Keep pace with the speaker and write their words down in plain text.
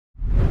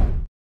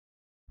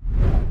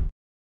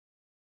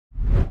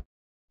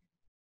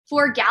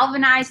For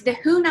GALvanize, the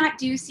Who Not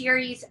Do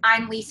series,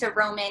 I'm Lisa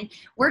Roman.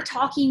 We're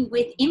talking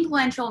with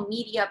influential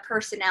media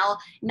personnel,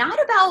 not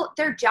about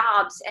their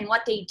jobs and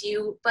what they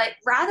do, but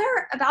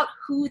rather about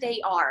who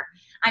they are.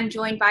 I'm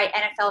joined by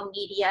NFL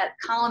media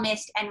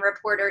columnist and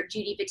reporter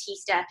Judy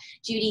Battista.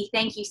 Judy,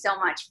 thank you so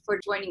much for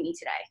joining me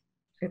today.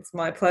 It's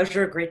my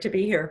pleasure. Great to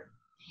be here.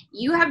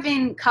 You have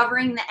been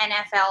covering the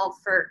NFL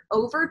for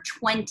over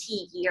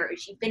 20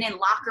 years. You've been in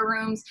locker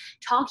rooms,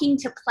 talking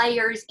to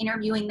players,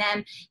 interviewing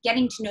them,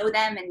 getting to know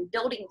them, and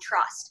building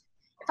trust.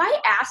 If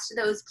I asked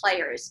those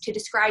players to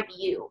describe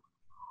you,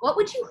 what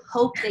would you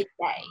hope they'd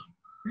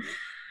say?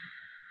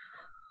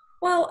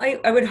 Well,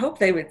 I would hope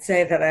they would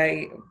say that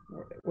I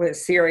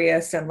was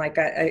serious and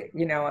I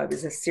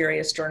was a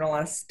serious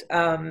journalist.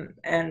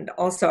 And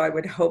also I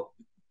would hope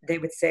they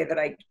would say that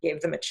I gave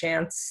them a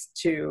chance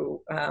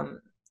to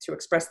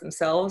express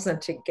themselves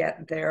and to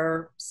get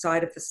their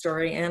side of the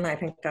story in. I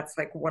think that's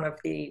one of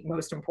the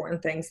most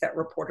important things that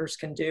reporters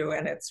can do.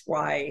 And it's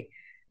why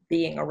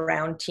being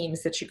around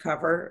teams that you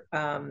cover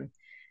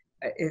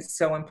is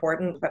so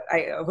important. But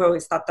I've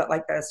always thought that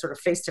the sort of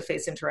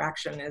face-to-face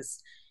interaction is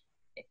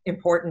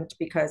important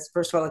because,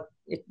 first of all,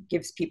 it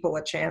gives people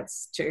a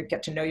chance to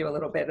get to know you a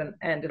little bit.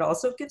 And it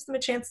also gives them a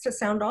chance to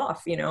sound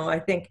off. I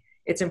think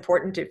it's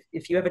important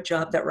if you have a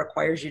job that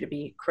requires you to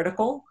be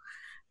critical,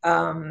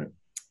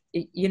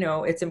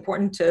 it's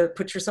important to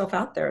put yourself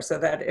out there so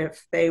that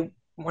if they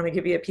want to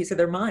give you a piece of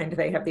their mind,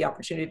 they have the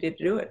opportunity to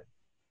do it.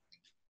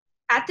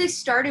 At the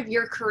start of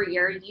your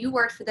career, you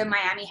worked for the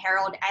Miami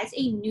Herald as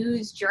a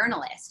news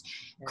journalist.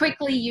 Yeah.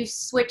 Quickly, you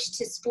switched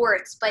to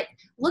sports, but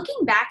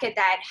looking back at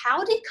that,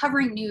 how did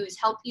covering news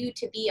help you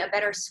to be a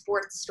better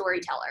sports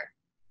storyteller?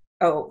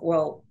 Oh,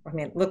 well,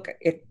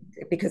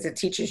 because it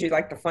teaches you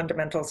the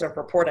fundamentals of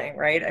reporting,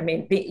 right?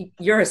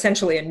 You're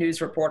essentially a news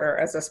reporter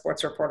as a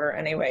sports reporter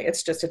anyway.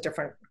 It's just a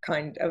different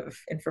kind of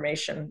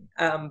information.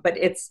 But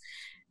it's,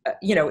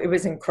 it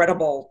was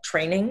incredible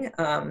training,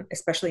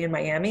 especially in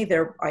Miami.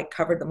 I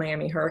covered the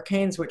Miami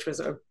Hurricanes, which was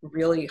a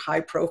really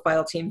high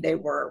profile team. They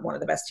were one of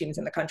the best teams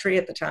in the country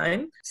at the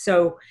time.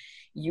 So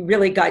you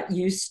really got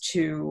used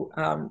to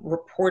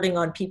reporting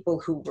on people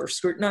who were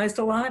scrutinized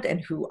a lot and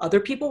who other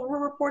people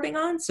were reporting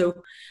on.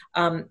 So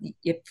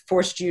it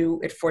forced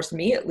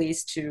me at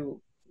least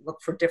to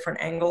look for different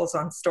angles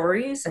on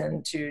stories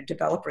and to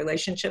develop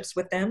relationships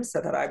with them so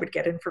that I would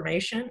get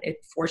information. It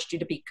forced you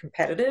to be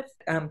competitive.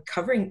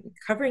 Covering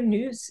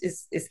news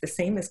is the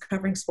same as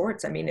covering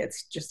sports.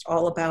 It's just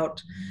all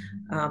about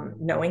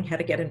knowing how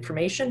to get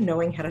information,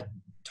 knowing how to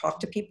talk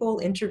to people,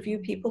 interview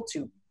people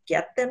to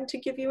get them to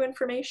give you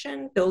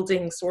information,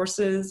 building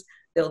sources,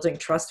 building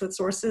trust with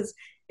sources.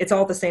 It's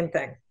all the same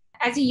thing.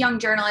 As a young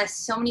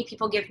journalist, so many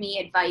people give me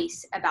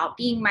advice about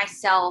being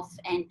myself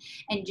and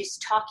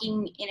just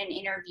talking in an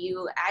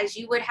interview as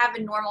you would have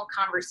a normal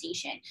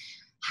conversation.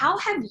 How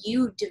have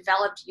you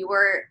developed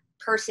your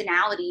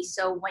personality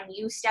so when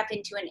you step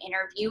into an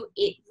interview,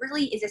 it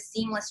really is a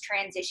seamless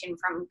transition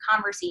from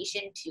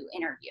conversation to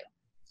interview?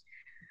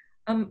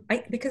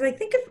 Because I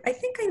think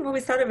I've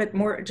always thought of it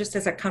more just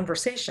as a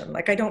conversation.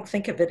 I don't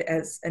think of it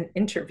as an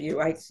interview.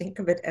 I think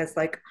of it as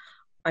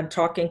I'm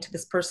talking to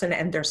this person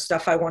and there's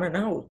stuff I want to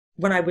know.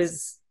 When I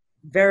was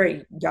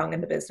very young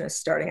in the business,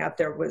 starting out,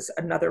 there was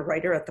another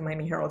writer at the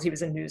Miami Herald. He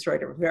was a news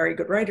writer, very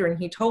good writer.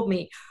 And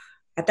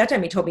at that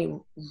time, he told me,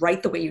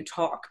 write the way you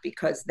talk,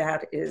 because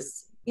that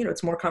is,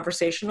 it's more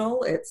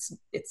conversational.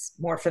 It's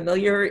more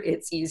familiar.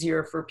 It's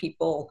easier for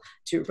people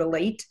to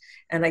relate.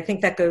 And I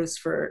think that goes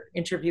for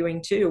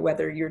interviewing too,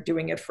 whether you're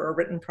doing it for a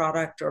written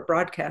product or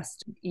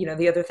broadcast.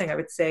 The other thing I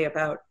would say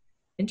about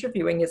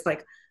interviewing is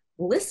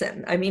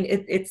listen.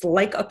 It's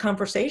like a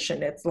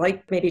conversation. It's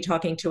like maybe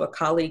talking to a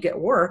colleague at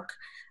work,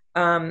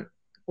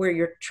 where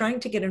you're trying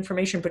to get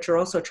information, but you're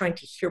also trying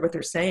to hear what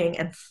they're saying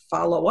and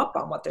follow up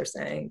on what they're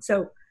saying.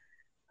 So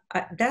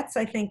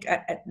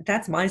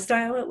that's my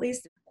style, at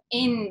least.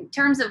 In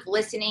terms of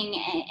listening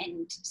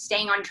and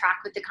staying on track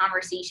with the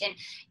conversation,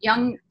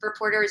 young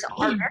reporters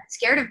are very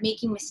scared of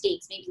making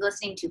mistakes, maybe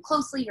listening too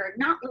closely or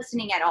not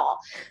listening at all.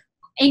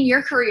 In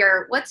your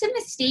career, what's a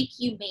mistake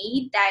you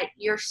made that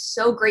you're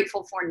so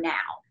grateful for now?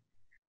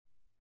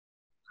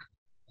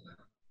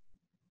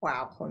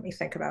 Wow, let me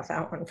think about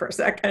that one for a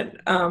second.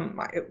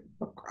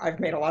 I've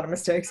made a lot of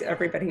mistakes.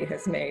 Everybody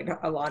has made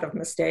a lot of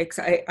mistakes.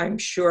 I'm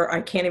sure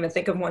I can't even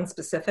think of one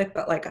specific,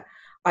 but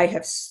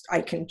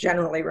I can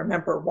generally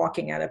remember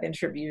walking out of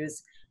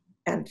interviews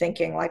and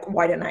thinking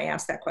why didn't I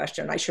ask that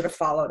question? I should have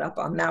followed up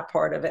on that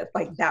part of it.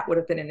 That would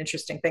have been an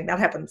interesting thing. That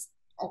happens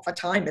all the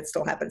time. It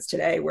still happens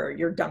today where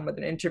you're done with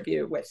an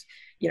interview with,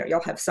 you'll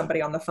have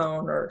somebody on the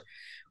phone or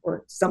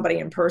somebody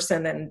in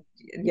person and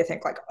you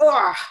think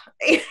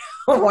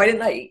why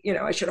didn't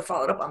I should have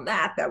followed up on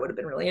that. That would have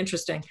been really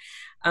interesting.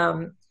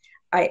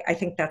 I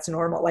think that's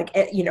normal,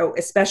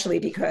 especially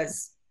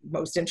because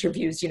most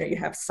interviews, you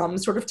have some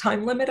sort of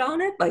time limit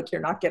on it.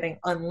 You're not getting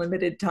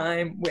unlimited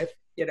time with,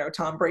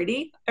 Tom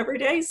Brady every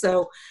day.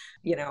 So,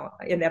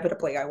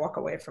 inevitably I walk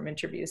away from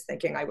interviews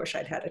thinking I wish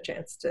I'd had a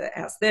chance to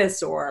ask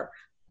this, or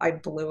I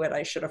blew it.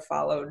 I should have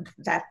followed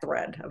that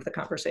thread of the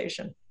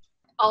conversation.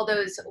 All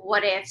those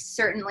what ifs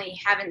certainly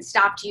haven't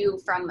stopped you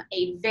from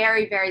a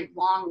very, very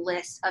long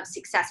list of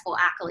successful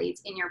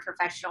accolades in your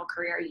professional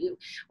career. You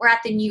were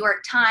at the New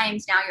York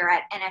Times, now you're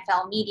at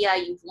NFL Media,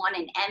 you've won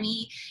an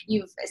Emmy,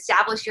 you've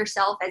established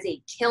yourself as a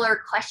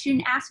killer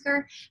question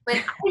asker, but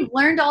I've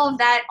learned all of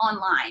that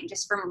online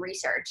just from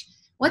research.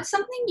 What's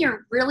something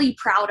you're really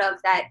proud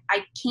of that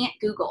I can't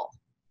Google?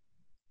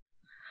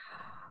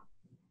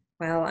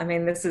 Well, I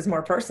mean, this is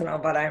more personal,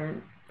 but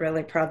I'm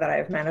really proud that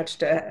I've managed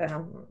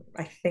to,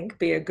 I think,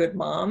 be a good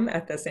mom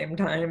at the same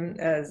time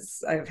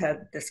as I've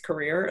had this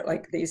career.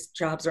 Like, these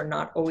jobs are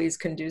not always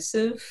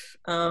conducive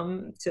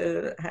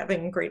to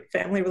having great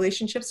family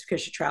relationships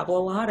because you travel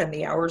a lot and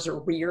the hours are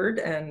weird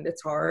and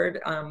it's hard.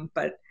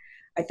 But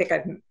I think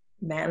I've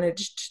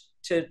managed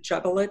to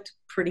juggle it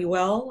pretty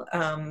well.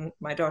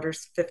 My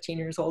daughter's 15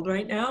 years old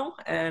right now,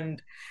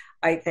 and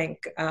I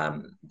think,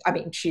 I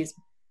mean, she's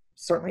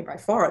certainly by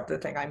far the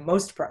thing I'm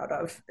most proud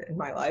of in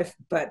my life.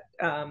 But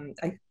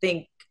I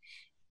think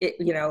it,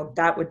 you know,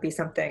 that would be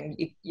something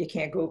you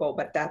can't Google,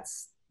 but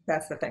that's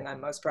the thing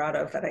I'm most proud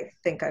of, that I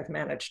think I've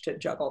managed to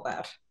juggle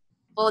that.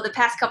 Well, the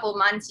past couple of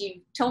months,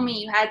 you told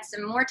me you had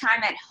some more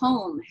time at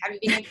home. Have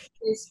you been able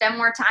to spend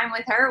more time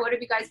with her? What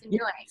have you guys been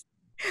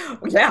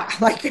doing? Yeah,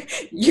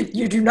 like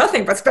you do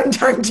nothing but spend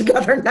time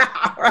together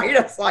now, right?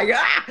 It's like,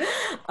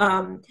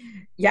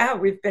 yeah,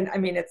 we've been, I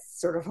mean,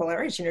 it's sort of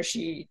hilarious. You know,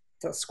 she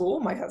to school.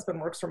 My husband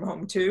works from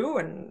home too,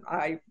 and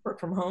I work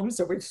from home.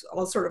 So we've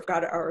all sort of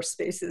got our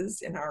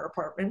spaces in our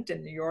apartment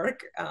in New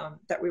York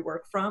that we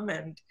work from.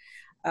 And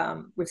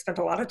we've spent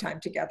a lot of time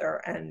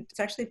together, and it's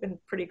actually been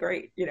pretty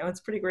great. You know,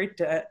 it's pretty great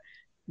to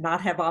not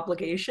have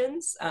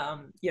obligations.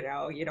 You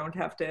know, you don't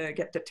have to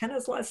get to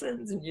tennis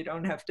lessons and you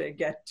don't have to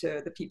get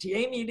to the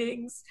PTA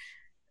meetings.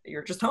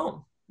 You're just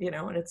home, you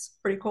know, and it's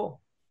pretty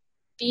cool.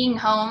 Being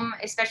home,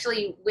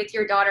 especially with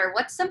your daughter,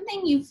 what's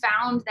something you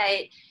found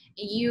that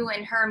you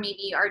and her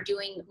maybe are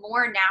doing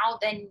more now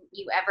than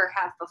you ever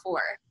have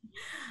before?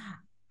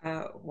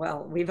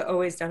 Well, we've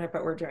always done it,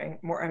 but we're doing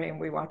more. I mean,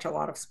 we watch a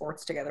lot of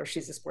sports together.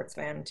 She's a sports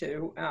fan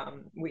too.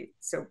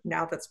 So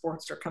now that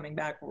sports are coming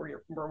back,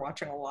 we're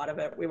watching a lot of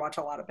it. We watch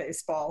a lot of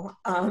baseball,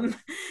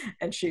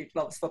 and she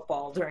loves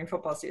football. During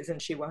football season,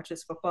 she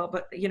watches football.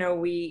 But you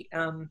know,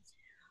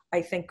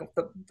 I think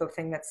the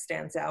thing that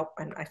stands out,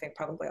 and I think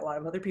probably a lot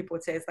of other people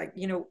would say, is like,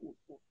 you know,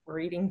 we're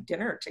eating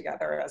dinner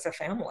together as a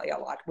family a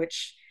lot,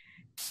 which,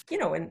 you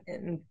know,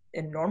 in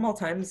normal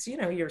times, you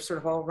know, you're sort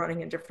of all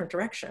running in different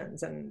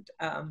directions, and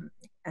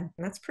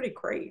that's pretty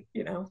great,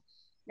 you know.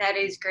 That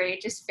is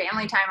great. Just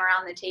family time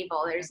around the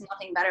table. There's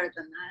nothing better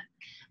than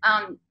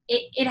that.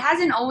 It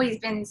hasn't always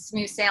been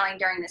smooth sailing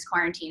during this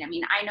quarantine. I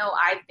mean, I know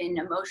I've been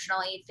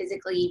emotionally,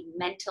 physically,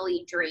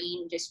 mentally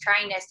drained, just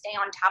trying to stay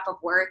on top of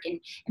work and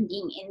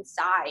being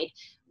inside.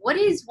 What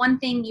is one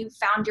thing you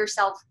found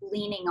yourself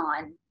leaning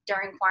on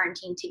during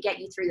quarantine to get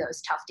you through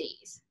those tough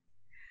days?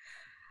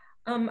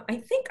 I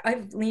think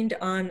I've leaned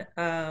on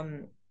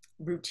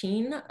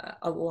routine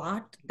a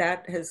lot.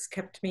 That has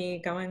kept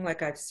me going.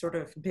 Like, I've sort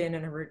of been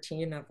in a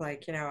routine of,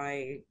 like, you know,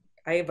 I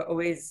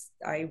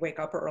wake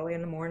up early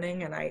in the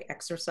morning and I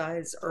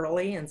exercise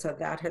early. And so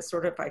that has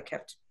sort of, I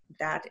kept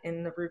that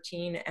in the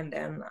routine. And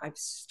then I've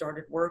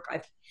started work.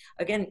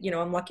 Again, you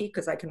know, I'm lucky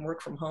because I can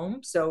work from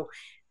home. So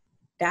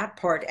that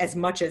part, as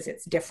much as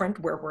it's different,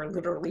 where we're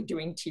literally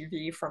doing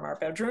TV from our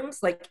bedrooms,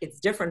 like, it's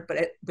different,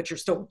 but you're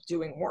still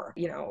doing work,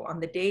 you know, on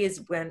the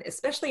days when,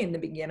 especially in the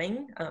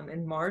beginning,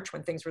 in March,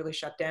 when things really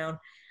shut down,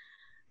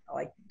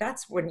 like,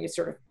 that's when you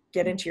sort of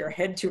get into your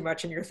head too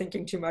much and you're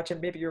thinking too much, and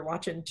maybe you're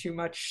watching too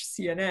much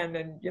CNN,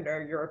 and, you know,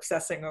 you're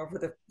obsessing over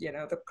the, you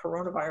know, the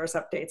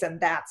coronavirus updates, and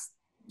that's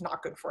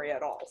not good for you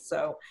at all.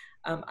 So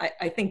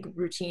I think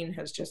routine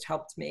has just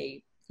helped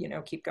me, you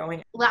know, keep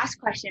going. Last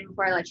question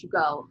before I let you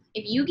go.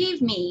 If you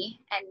gave me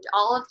and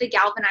all of the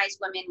galvanized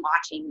women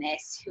watching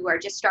this who are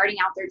just starting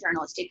out their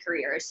journalistic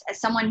careers,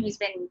 as someone who's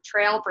been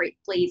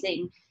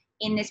trailblazing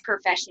in this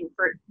profession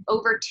for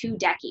over 2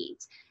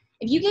 decades,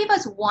 if you gave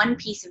us one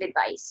piece of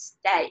advice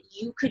that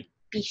you could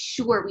be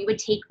sure we would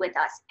take with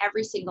us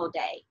every single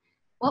day,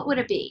 what would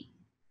it be?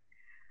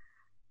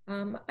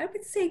 I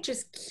would say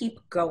just keep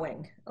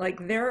going.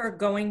 Like, there are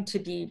going to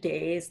be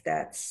days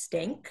that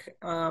stink.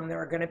 There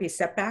are going to be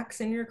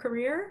setbacks in your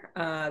career.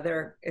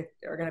 There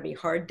are going to be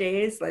hard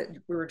days. Like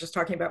we were just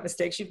talking about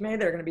mistakes you've made.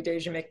 There are going to be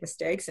days you make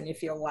mistakes and you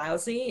feel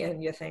lousy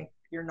and you think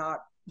you're not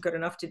good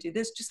enough to do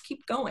this. Just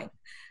keep going.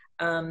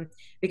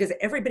 Because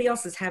everybody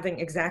else is having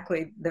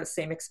exactly the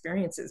same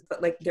experiences.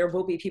 But, like, there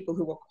will be people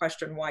who will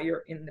question why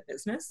you're in the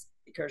business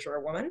because you're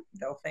a woman.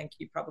 They'll think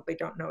you probably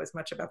don't know as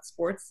much about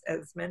sports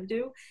as men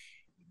do.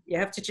 You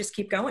have to just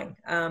keep going.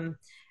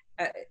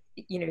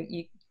 You know,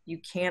 you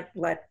can't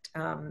let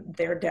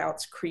their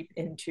doubts creep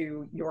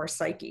into your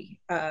psyche.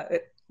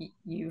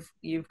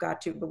 You've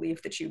got to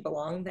believe that you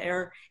belong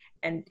there.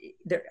 And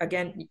there,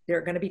 again, there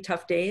are going to be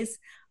tough days,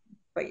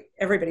 but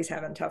everybody's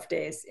having tough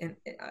days in,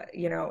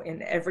 you know,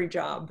 in every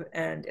job.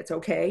 And it's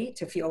okay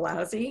to feel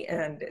lousy,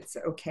 and it's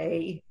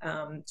okay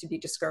to be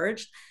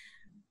discouraged.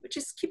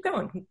 just keep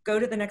going, go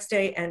to the next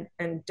day,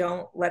 and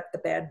don't let the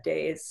bad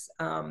days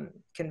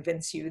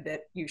convince you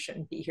that you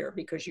shouldn't be here,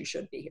 because you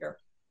should be here.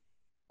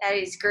 That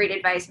is great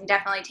advice. I'm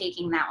definitely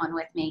taking that one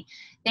with me.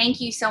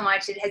 Thank you so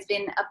much. It has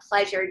been a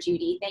pleasure,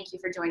 Judy. Thank you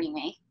for joining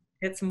me.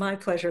 It's my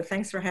pleasure.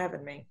 Thanks for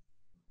having me.